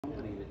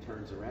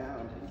turns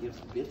around and gives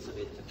bits of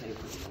it to pay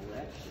for the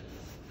elections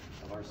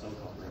of our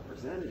so-called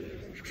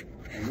representatives,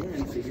 and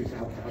then figures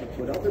out how to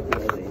put other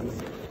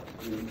buildings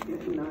in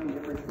 59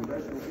 different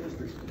congressional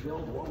districts to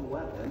build one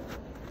weapon,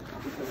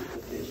 not because it's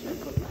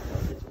efficient, but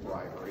because it's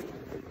bribery,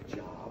 it's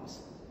jobs,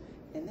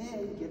 and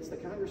then gets the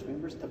Congress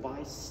members to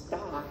buy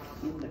stock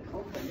in the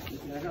company.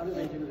 How do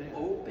they do that?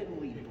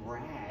 Openly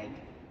brag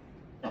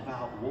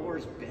about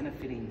wars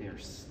benefiting their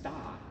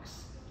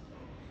stocks,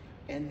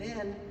 and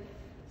then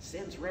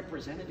sends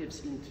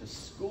representatives into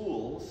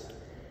schools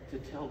to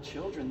tell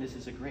children this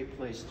is a great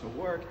place to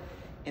work,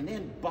 and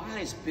then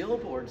buys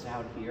billboards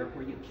out here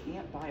where you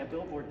can't buy a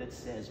billboard that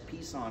says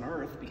peace on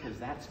earth because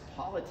that's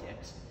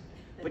politics,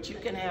 but you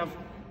can have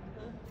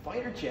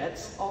fighter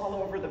jets all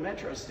over the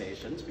metro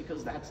stations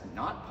because that's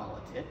not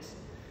politics.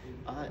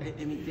 I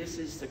mean, this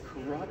is the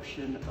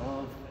corruption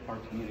of our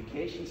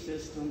communication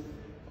system,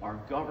 our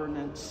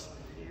governance,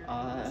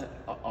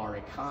 our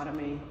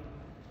economy,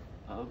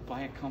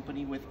 by a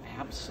company with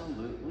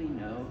absolutely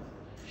no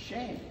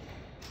shame.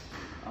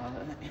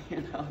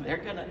 You know,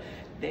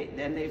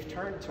 then they've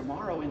turned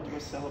tomorrow into a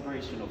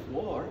celebration of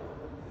war,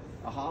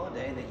 a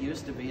holiday that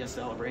used to be a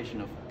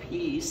celebration of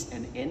peace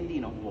and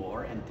ending a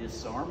war and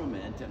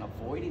disarmament and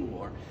avoiding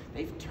war.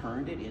 They've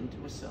turned it into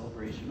a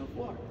celebration of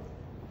war,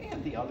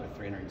 and the other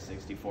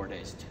 364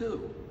 days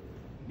too.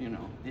 You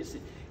know,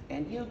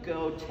 and you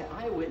go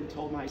I went and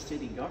told my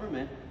city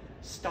government,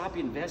 stop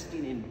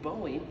investing in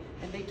Boeing,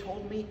 and they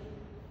told me,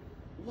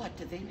 what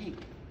did they make?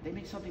 They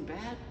make something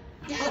bad?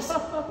 Yes,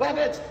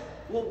 weapons.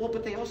 Well,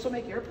 but they also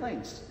make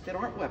airplanes that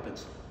aren't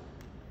weapons.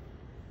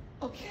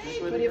 Okay,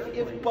 but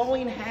if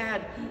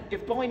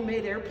Boeing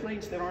made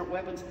airplanes that aren't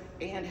weapons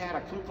and had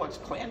a Ku Klux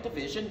Klan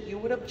division, you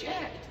would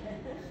object.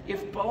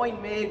 If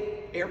Boeing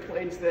made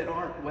airplanes that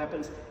aren't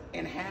weapons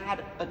and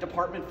had a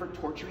department for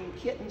torturing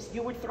kittens,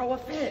 you would throw a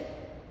fit.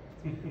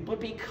 But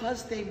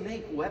because they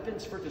make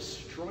weapons for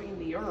destroying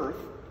the earth,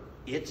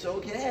 it's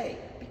okay,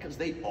 because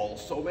they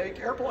also make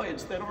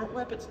airplanes that aren't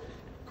weapons.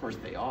 Of course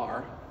they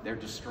are. They're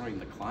destroying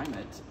the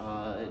climate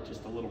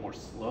just a little more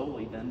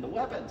slowly than the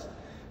weapons.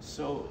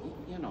 So,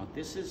 you know,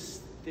 this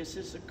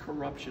is a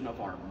corruption of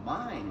our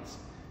minds.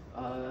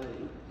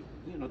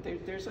 You know,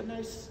 there's a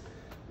nice,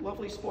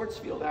 lovely sports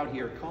field out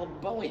here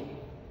called Boeing.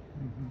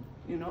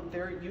 You know,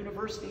 there are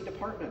university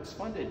departments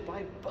funded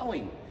by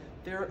Boeing.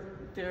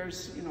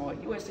 There's, you know, a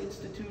U.S.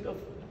 Institute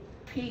of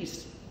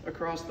Peace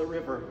across the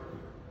river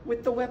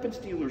with the weapons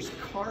dealers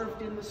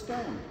carved in the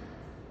stone.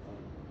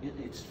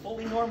 It's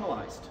fully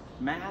normalized.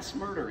 Mass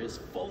murder is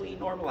fully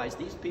normalized.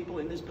 These people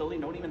in this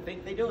building don't even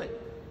think they do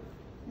it.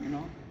 You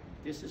know,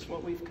 this is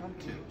what we've come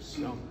to.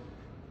 So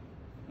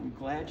I'm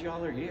glad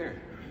y'all are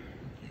here.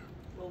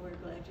 Well, we're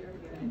glad you're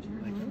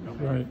here.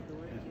 Right.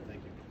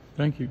 Thank you.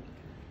 Thank you.